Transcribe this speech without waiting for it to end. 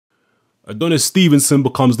Adonis Stevenson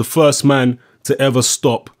becomes the first man to ever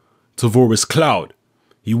stop Tavoris Cloud.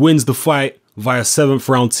 He wins the fight via 7th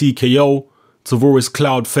round TKO. Tavoris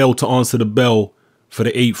Cloud failed to answer the bell for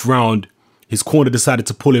the 8th round. His corner decided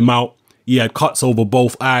to pull him out. He had cuts over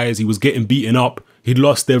both eyes. He was getting beaten up. He'd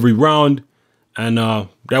lost every round. And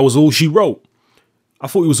that was all she wrote. I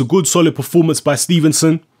thought it was a good, solid performance by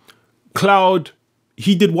Stevenson. Cloud,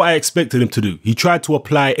 he did what I expected him to do. He tried to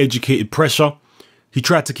apply educated pressure. He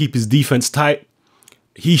tried to keep his defense tight.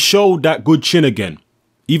 He showed that good chin again.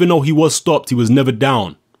 Even though he was stopped, he was never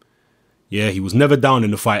down. Yeah, he was never down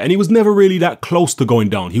in the fight. And he was never really that close to going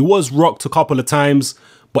down. He was rocked a couple of times,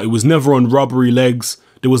 but he was never on rubbery legs.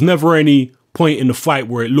 There was never any point in the fight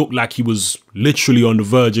where it looked like he was literally on the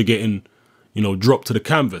verge of getting, you know, dropped to the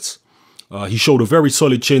canvas. He showed a very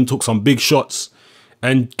solid chin, took some big shots,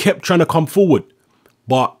 and kept trying to come forward.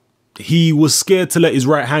 But he was scared to let his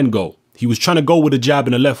right hand go. He was trying to go with a jab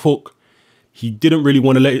and a left hook. He didn't really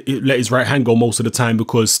want to let his right hand go most of the time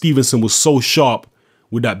because Stevenson was so sharp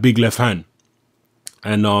with that big left hand.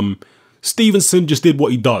 And Stevenson just did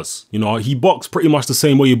what he does. You know, he boxed pretty much the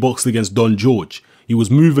same way he boxed against Don George. He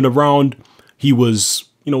was moving around. He was,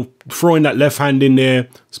 you know, throwing that left hand in there,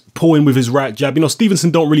 pulling with his right jab. You know,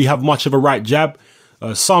 Stevenson don't really have much of a right jab.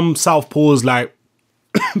 Some southpaws like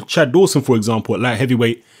Chad Dawson, for example, at light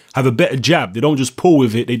heavyweight, have a better jab. They don't just pull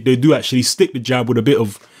with it. They do actually stick the jab with a bit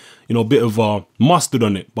of, you know, mustard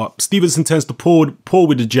on it. But Stevenson tends to pull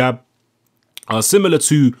with the jab, similar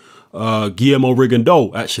to Guillermo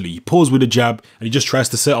Rigondeaux, actually. He pulls with the jab and he just tries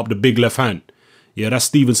to set up the big left hand. Yeah, that's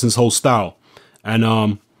Stevenson's whole style.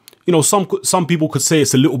 And, you know, some people could say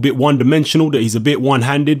it's a little bit one-dimensional, that he's a bit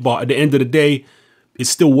one-handed, but at the end of the day, it's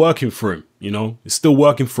still working for him, you know? It's still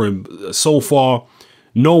working for him. So far,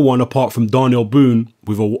 no one apart from Darnell Boone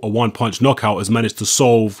with a one-punch knockout has managed to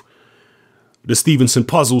solve the Stevenson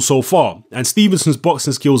puzzle so far. And Stevenson's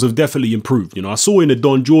boxing skills have definitely improved. You know, I saw in the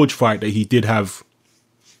Don George fight that he did have,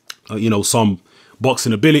 you know, some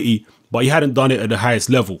boxing ability, but he hadn't done it at the highest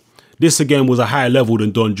level. This, again, was a higher level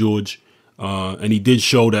than Don George. And he did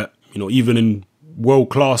show that, you know, even in world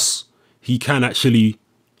class, he can actually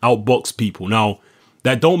outbox people. Now,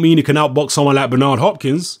 that don't mean he can outbox someone like Bernard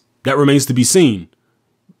Hopkins. That remains to be seen.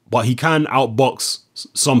 But he can outbox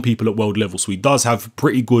some people at world level. So he does have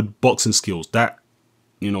pretty good boxing skills. That,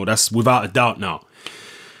 you know, that's without a doubt now.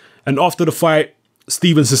 And after the fight,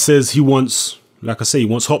 Stevenson says he wants, like I say, he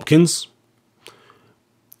wants Hopkins.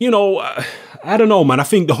 You know, I don't know, man. I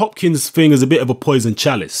think the Hopkins thing is a bit of a poison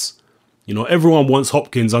chalice. You know, everyone wants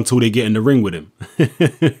Hopkins until they get in the ring with him.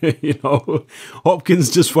 You know,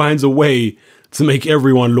 Hopkins just finds a way to make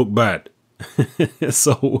everyone look bad.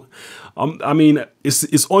 So, I mean,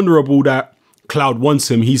 it's honorable that Cloud wants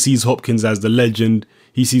him. He sees Hopkins as the legend.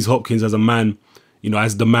 He sees Hopkins as a man, you know,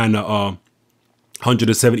 as the man at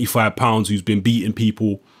 175 pounds who's been beating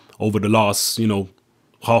people over the last, you know,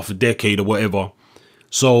 half a decade or whatever.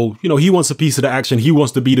 So, you know, he wants a piece of the action. He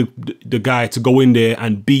wants to be the guy to go in there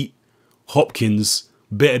and beat Hopkins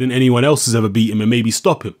better than anyone else has ever beat him and maybe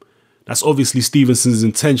stop him. That's obviously Stevenson's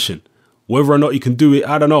intention. Whether or not he can do it,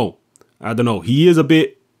 I don't know. I don't know. He is a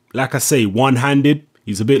bit, like I say, one-handed.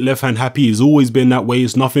 He's a bit left-hand happy. He's always been that way.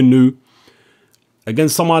 It's nothing new.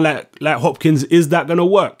 Against someone like Hopkins, is that going to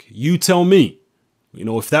work? You tell me. You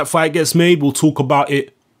know, if that fight gets made, we'll talk about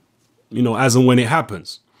it, you know, as and when it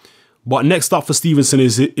happens. But next up for Stevenson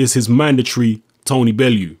is his mandatory Tony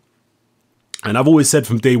Bellew. And I've always said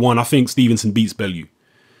from day one, I think Stevenson beats Bellew.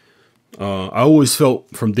 I always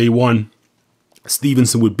felt from day one,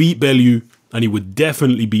 Stevenson would beat Bellew and he would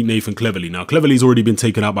definitely beat Nathan Cleverly. Now, Cleverly's already been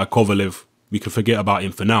taken out by Kovalev. We can forget about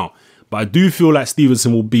him for now. But I do feel like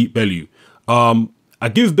Stevenson will beat Bellew. I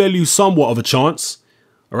give Bellew somewhat of a chance.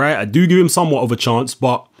 All right, I do give him somewhat of a chance,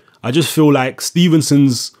 but I just feel like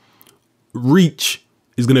Stevenson's reach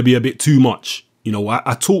is going to be a bit too much. You know,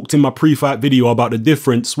 I talked in my pre-fight video about the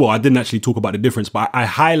difference. Well, I didn't actually talk about the difference, but I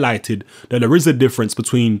highlighted that there is a difference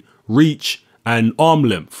between reach and arm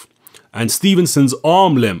length. And Stevenson's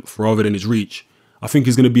arm length, rather than his reach, I think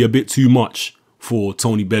is going to be a bit too much for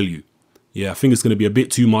Tony Bellew. Yeah, I think it's going to be a bit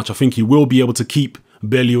too much. I think he will be able to keep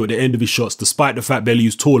Bellew at the end of his shots, despite the fact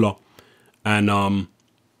Bellew's taller. And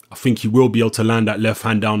I think he will be able to land that left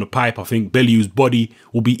hand down the pipe. I think Bellew's body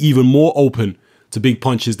will be even more open to big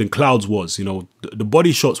punches than Cloud's was. You know, the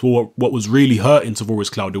body shots were what was really hurting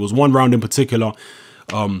Tavoris Cloud. There was one round in particular,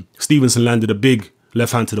 Stevenson landed a big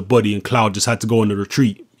left hand to the body and Cloud just had to go on the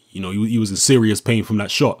retreat. You know, he was in serious pain from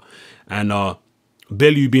that shot. And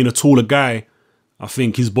Bellew being a taller guy, I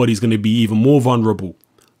think his body's going to be even more vulnerable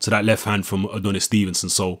to that left hand from Adonis Stevenson.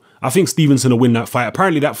 So I think Stevenson will win that fight.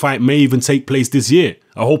 Apparently that fight may even take place this year.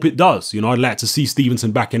 I hope it does. You know, I'd like to see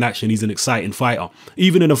Stevenson back in action. He's an exciting fighter.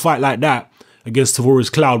 Even in a fight like that against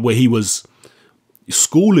Tavoris Cloud, where he was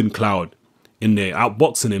schooling Cloud in there,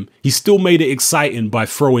 outboxing him, he still made it exciting by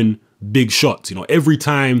throwing big shots. You know, every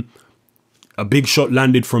time a big shot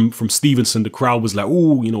landed from Stevenson, the crowd was like,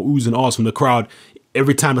 ooh, you know, oohs and ahs from the crowd.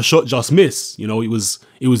 Every time a shot just missed, you know, it was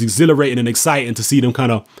exhilarating and exciting to see them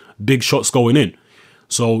kind of big shots going in.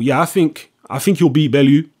 So yeah, I think he'll beat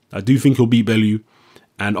Bellew. I do think he'll beat Bellew.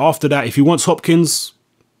 And after that, if he wants Hopkins,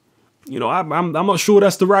 you know, I'm not sure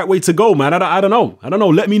that's the right way to go, man. I don't know.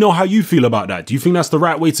 Let me know how you feel about that. Do you think that's the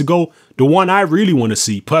right way to go? The one I really want to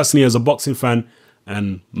see, personally as a boxing fan,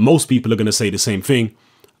 and most people are going to say the same thing,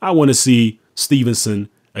 I want to see Stevenson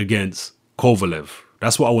against Kovalev.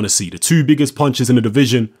 That's what I want to see. The two biggest punches in the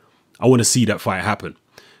division. I want to see that fight happen.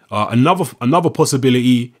 Another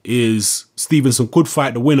possibility is Stevenson could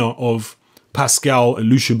fight the winner of Pascal and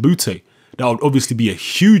Lucien Boutte. That would obviously be a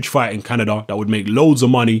huge fight in Canada. That would make loads of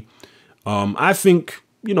money. I think,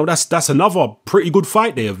 you know, that's another pretty good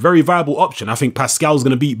fight there. A very viable option. I think Pascal's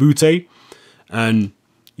going to beat Boutte. And,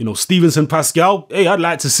 you know, Stevenson, Pascal, hey, I'd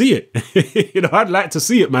like to see it. You know, I'd like to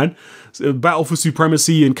see it, man. Battle for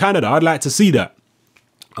supremacy in Canada. I'd like to see that.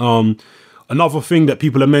 Another thing that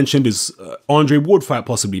people have mentioned is Andre Ward fight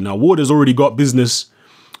possibly. Now, Ward has already got business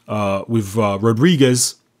with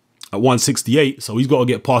Rodriguez at 168, so he's got to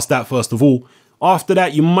get past that first of all. After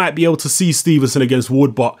that, you might be able to see Stevenson against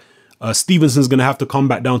Ward, but Stevenson's going to have to come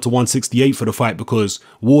back down to 168 for the fight because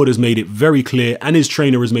Ward has made it very clear, and his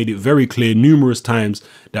trainer has made it very clear numerous times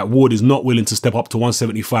that Ward is not willing to step up to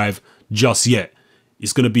 175 just yet.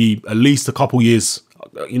 It's going to be at least a couple years,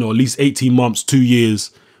 you know, at least 18 months, 2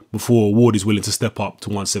 years before Ward is willing to step up to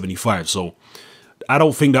 175. So I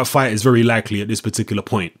don't think that fight is very likely at this particular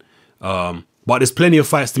point. But there's plenty of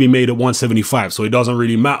fights to be made at 175, so it doesn't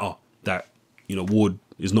really matter that, you know, Ward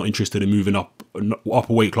is not interested in moving up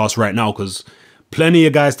a weight class right now because plenty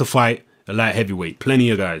of guys to fight at light heavyweight, plenty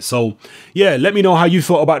of guys. So yeah, let me know how you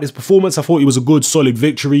thought about this performance. I thought it was a good, solid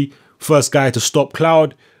victory. First guy to stop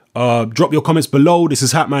Cloud. Drop your comments below. This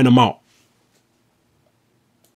is Hatman. I'm out.